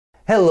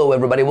Hello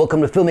everybody, welcome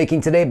to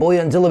Filmmaking Today. Boy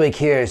and Dulabic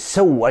here.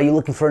 So, are you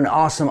looking for an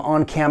awesome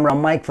on-camera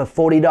mic for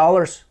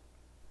 $40?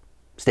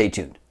 Stay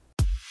tuned.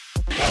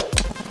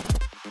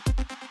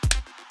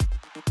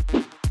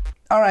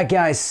 Alright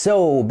guys,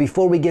 so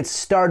before we get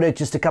started,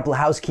 just a couple of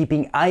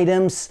housekeeping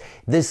items.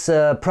 This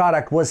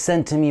product was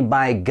sent to me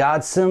by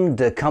Godsome,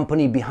 the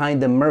company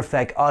behind the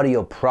Mirfak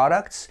audio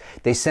products.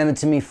 They sent it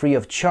to me free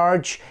of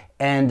charge.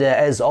 And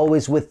as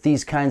always with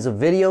these kinds of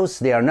videos,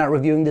 they are not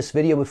reviewing this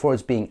video before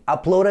it's being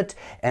uploaded,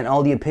 and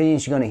all the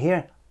opinions you're going to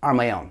hear are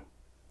my own.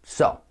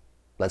 So,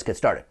 let's get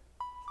started.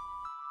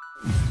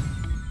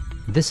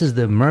 This is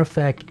the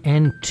Mirfak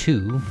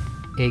N2,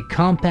 a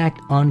compact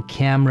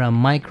on-camera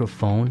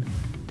microphone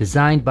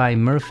designed by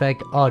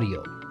Mirfak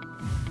Audio.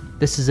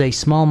 This is a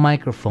small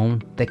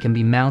microphone that can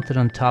be mounted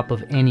on top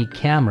of any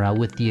camera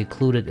with the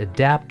included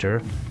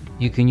adapter.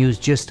 You can use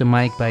just a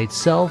mic by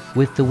itself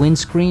with the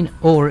windscreen,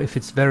 or if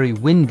it's very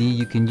windy,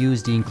 you can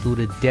use the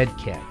included dead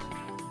cat.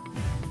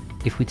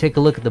 If we take a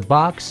look at the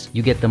box,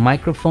 you get the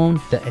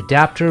microphone, the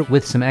adapter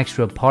with some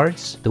extra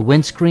parts, the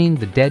windscreen,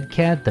 the dead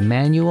cat, the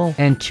manual,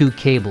 and two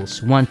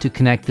cables, one to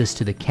connect this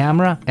to the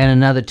camera and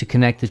another to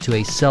connect it to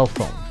a cell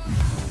phone.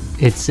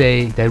 It's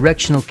a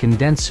directional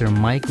condenser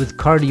mic with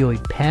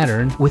cardioid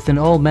pattern with an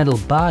all-metal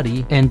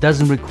body and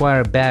doesn't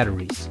require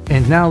batteries.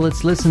 And now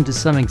let's listen to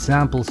some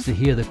examples to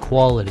hear the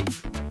quality.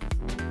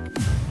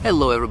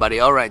 Hello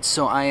everybody, alright,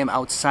 so I am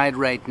outside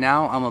right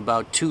now. I'm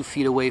about 2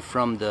 feet away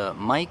from the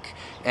mic,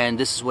 and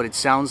this is what it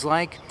sounds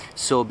like.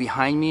 So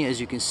behind me,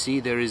 as you can see,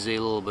 there is a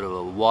little bit of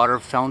a water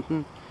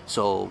fountain.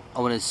 So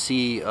I want to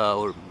see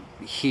or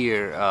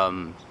hear, I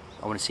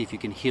want to see if you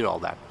can hear all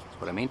that.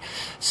 What I mean.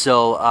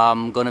 So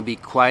I'm gonna be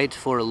quiet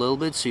for a little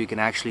bit so you can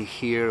actually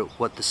hear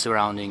what the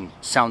surrounding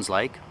sounds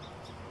like.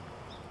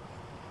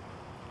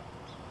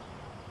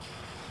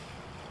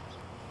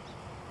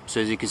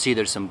 So as you can see,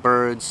 there's some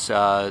birds,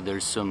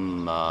 there's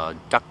some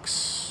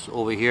ducks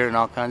over here and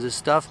all kinds of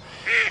stuff.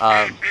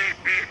 There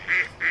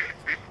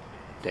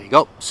you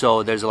go.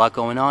 So there's a lot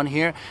going on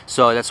here.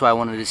 So that's why I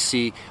wanted to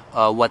see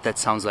what that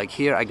sounds like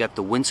here. I got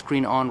the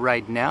windscreen on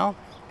right now.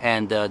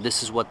 And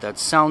this is what that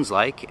sounds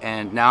like.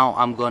 And now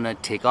I'm gonna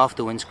take off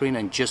the windscreen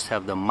and just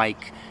have the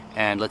mic,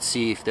 and let's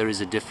see if there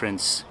is a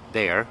difference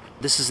there.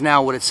 This is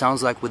now what it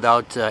sounds like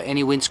without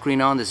any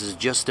windscreen on. This is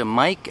just a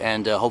mic,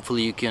 and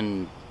hopefully you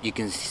can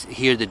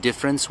hear the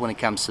difference when it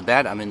comes to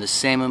that. I'm in the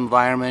same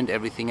environment,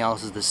 everything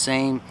else is the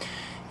same.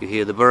 You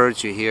hear the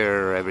birds, you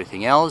hear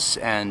everything else,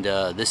 and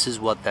this is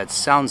what that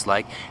sounds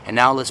like. And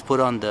now let's put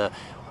on the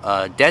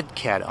dead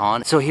cat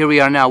on. So here we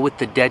are now with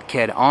the dead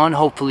cat on.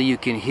 Hopefully you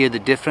can hear the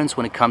difference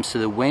when it comes to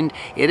the wind.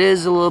 It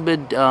is a little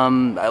bit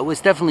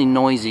it's definitely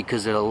noisy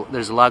because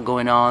there's a lot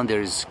going on.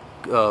 There's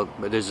a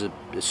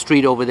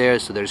street over there,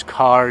 so there's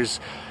cars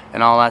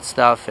and all that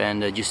stuff,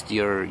 and just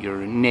your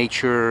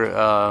nature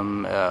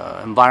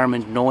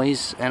environment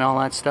noise and all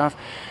that stuff.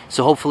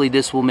 So hopefully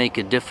this will make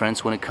a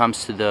difference when it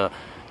comes to the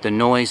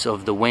noise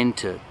of the wind,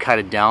 to cut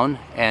it down.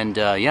 And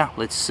yeah,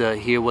 let's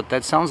hear what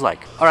that sounds like.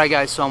 Alright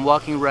guys, so I'm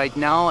walking right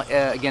now.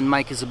 Again,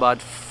 mic is about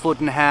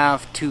 1.5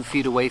 feet, 2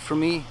 feet away from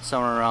me,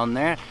 somewhere around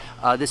there.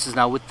 This is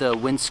now with the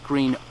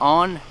windscreen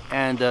on,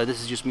 and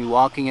this is just me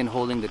walking and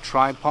holding the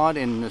tripod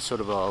in a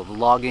sort of a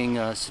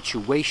vlogging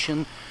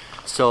situation.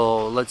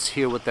 So let's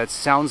hear what that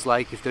sounds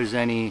like, if there's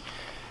any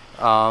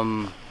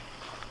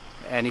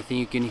anything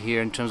you can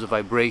hear in terms of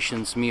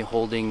vibrations, me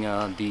holding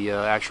the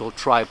actual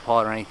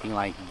tripod or anything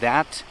like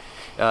that.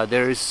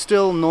 There is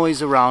still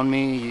noise around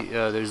me.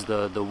 There's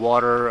the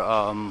water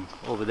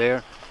over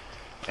there,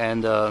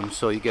 and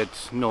so you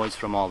get noise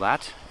from all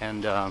that.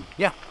 And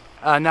yeah,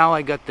 now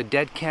I got the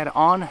dead cat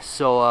on,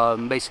 so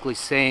basically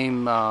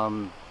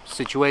same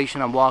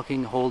situation. I'm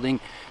walking, holding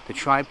the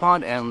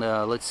tripod, and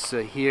let's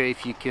hear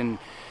if you can.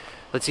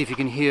 Let's see if you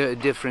can hear a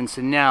difference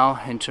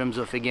now in terms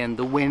of, again,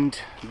 the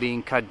wind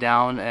being cut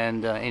down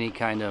and any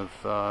kind of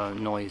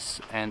noise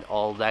and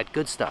all that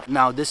good stuff.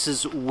 Now this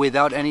is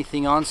without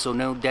anything on, so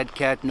no dead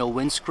cat, no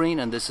windscreen,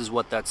 and this is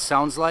what that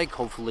sounds like.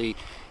 Hopefully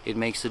it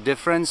makes a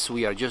difference.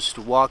 We are just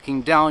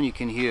walking down. You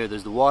can hear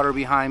there's the water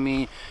behind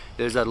me.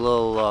 There's that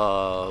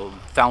little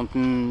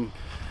fountain,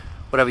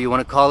 whatever you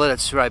want to call it,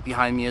 that's right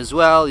behind me as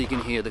well. You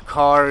can hear the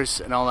cars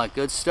and all that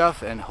good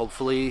stuff, and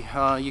hopefully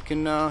you can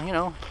you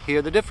know,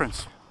 hear the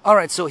difference.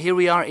 Alright, so here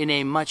we are in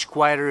a much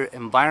quieter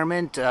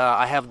environment.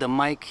 I have the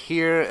mic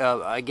here,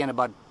 again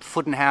about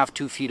 1.5 feet,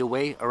 2 feet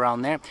away,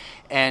 around there.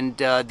 And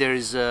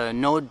there's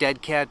no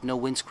dead cat, no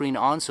windscreen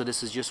on, so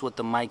this is just what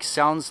the mic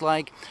sounds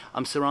like.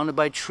 I'm surrounded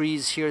by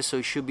trees here, so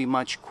it should be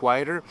much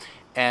quieter.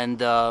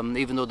 And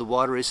even though the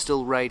water is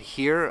still right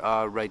here,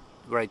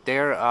 right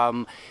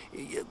there,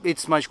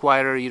 it's much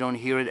quieter. You don't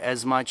hear it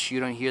as much,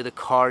 you don't hear the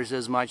cars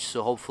as much,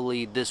 so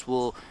hopefully this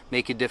will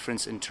make a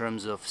difference in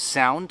terms of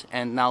sound.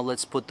 And now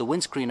let's put the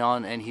windscreen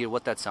on and hear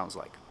what that sounds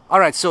like.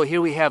 Alright, so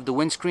here we have the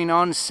windscreen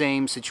on,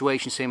 same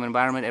situation, same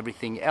environment,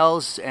 everything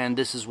else, and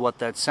this is what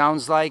that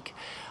sounds like.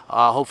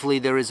 Hopefully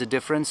there is a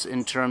difference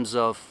in terms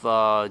of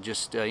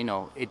just you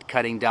know, it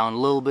cutting down a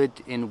little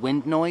bit in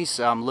wind noise.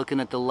 I'm looking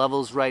at the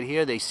levels right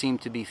here. They seem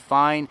to be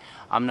fine.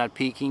 I'm not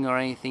peaking or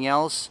anything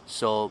else,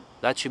 so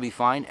that should be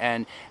fine.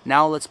 And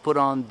now let's put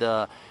on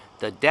the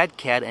dead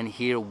cat and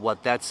hear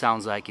what that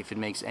sounds like, if it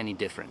makes any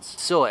difference.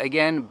 So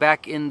again,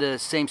 back in the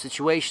same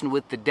situation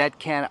with the dead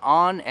cat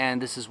on,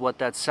 and this is what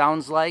that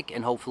sounds like,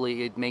 and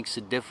hopefully it makes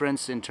a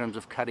difference in terms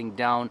of cutting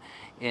down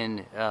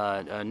in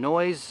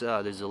noise.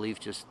 There's a leaf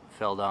just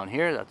fell down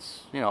here.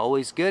 That's, you know,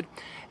 always good.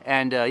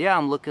 And yeah,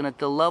 I'm looking at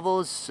the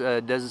levels.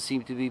 Doesn't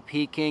seem to be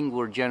peaking.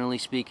 We're generally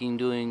speaking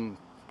doing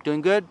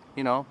good,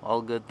 you know,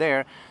 all good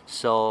there.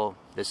 So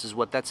this is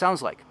what that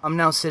sounds like. I'm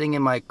now sitting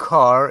in my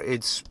car.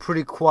 It's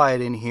pretty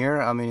quiet in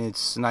here. I mean,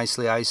 it's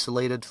nicely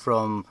isolated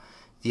from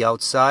the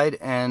outside,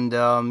 and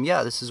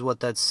yeah, this is what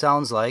that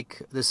sounds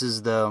like. This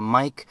is the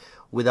mic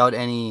without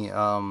any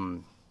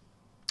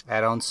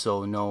add-ons,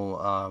 so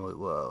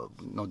no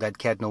dead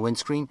cat, no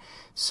windscreen.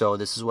 So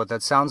this is what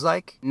that sounds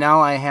like.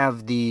 Now I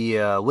have the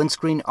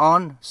windscreen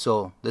on,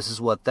 so this is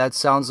what that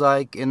sounds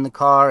like in the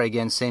car.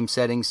 Again, same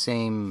settings,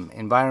 same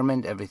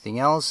environment, everything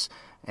else,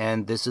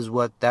 and this is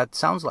what that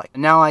sounds like.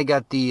 Now I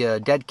got the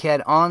dead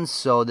cat on,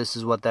 so this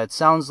is what that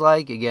sounds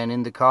like. Again,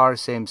 in the car,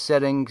 same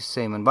settings,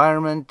 same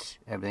environment,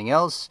 everything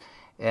else,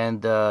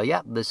 and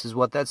yeah, this is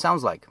what that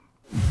sounds like.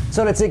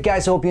 So that's it,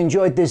 guys. I hope you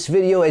enjoyed this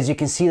video. As you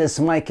can see, this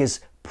mic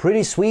is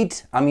pretty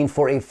sweet. I mean,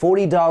 for a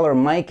 $40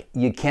 mic,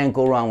 you can't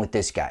go wrong with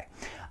this guy.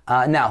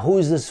 Now, who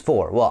is this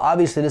for? Well,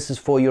 obviously this is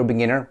for your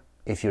beginner.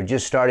 If you're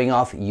just starting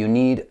off, you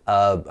need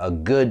a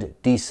good,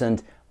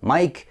 decent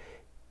mic.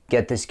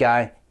 Get this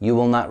guy. You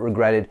will not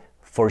regret it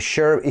for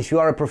sure. If you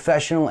are a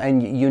professional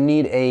and you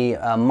need a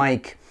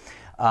mic,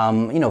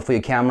 you know, for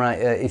your camera,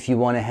 if you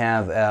want to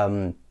have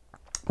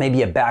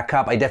maybe a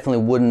backup, I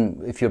definitely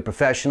wouldn't, if you're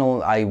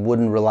professional, I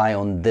wouldn't rely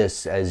on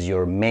this as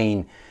your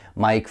main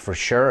mic for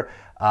sure.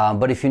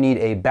 But if you need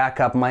a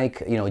backup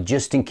mic, you know,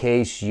 just in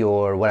case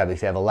you're, whatever,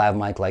 if you have a lav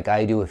mic like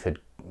I do, if it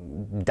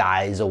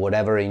dies or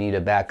whatever, you need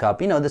a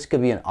backup, you know, this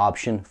could be an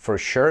option for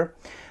sure.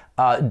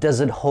 Does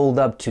it hold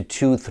up to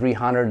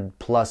 $200-300+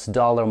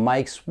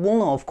 mics? Well,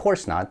 no, of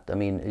course not. I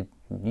mean,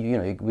 you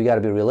know, we got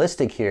to be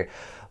realistic here.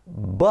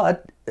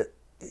 But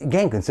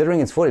again, considering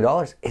it's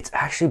 $40, it's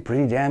actually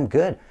pretty damn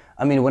good.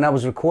 I mean, when I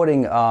was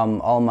recording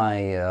all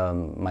my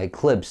my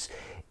clips,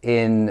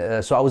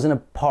 so I was in a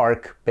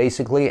park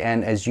basically,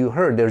 and as you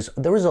heard,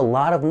 there was a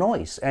lot of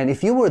noise, and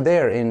if you were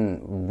there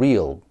in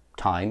real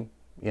time,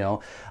 you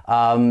know,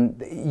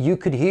 you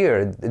could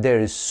hear there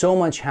is so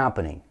much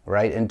happening,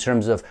 right, in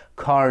terms of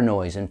car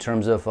noise, in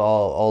terms of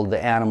all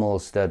the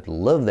animals that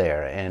live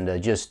there,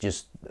 and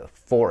just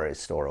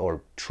forest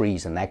or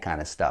trees and that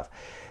kind of stuff.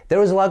 There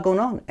was a lot going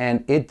on,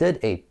 and it did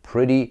a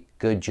pretty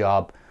good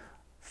job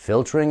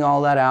filtering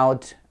all that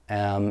out.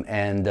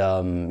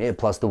 Yeah,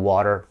 plus the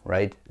water,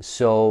 right?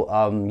 So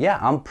yeah,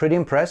 I'm pretty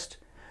impressed.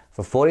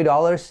 For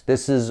 $40,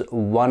 this is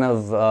one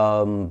of,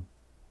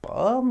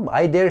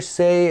 I dare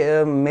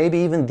say, maybe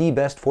even the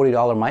best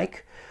 $40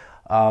 mic.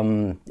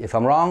 If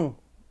I'm wrong,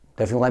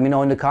 definitely let me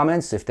know in the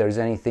comments. If there's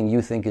anything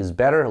you think is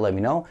better, let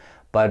me know.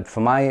 But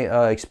from my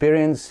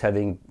experience,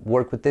 having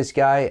worked with this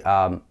guy,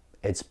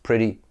 it's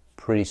pretty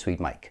sweet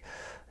mic.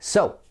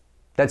 So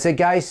that's it,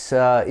 guys.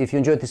 If you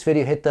enjoyed this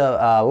video, hit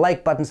the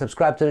like button,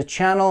 subscribe to the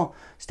channel,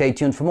 stay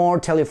tuned for more,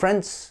 tell your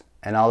friends,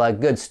 and all that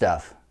good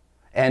stuff.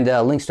 And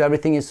links to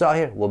everything you saw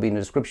here will be in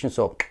the description,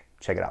 so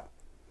check it out.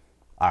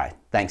 All right,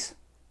 thanks.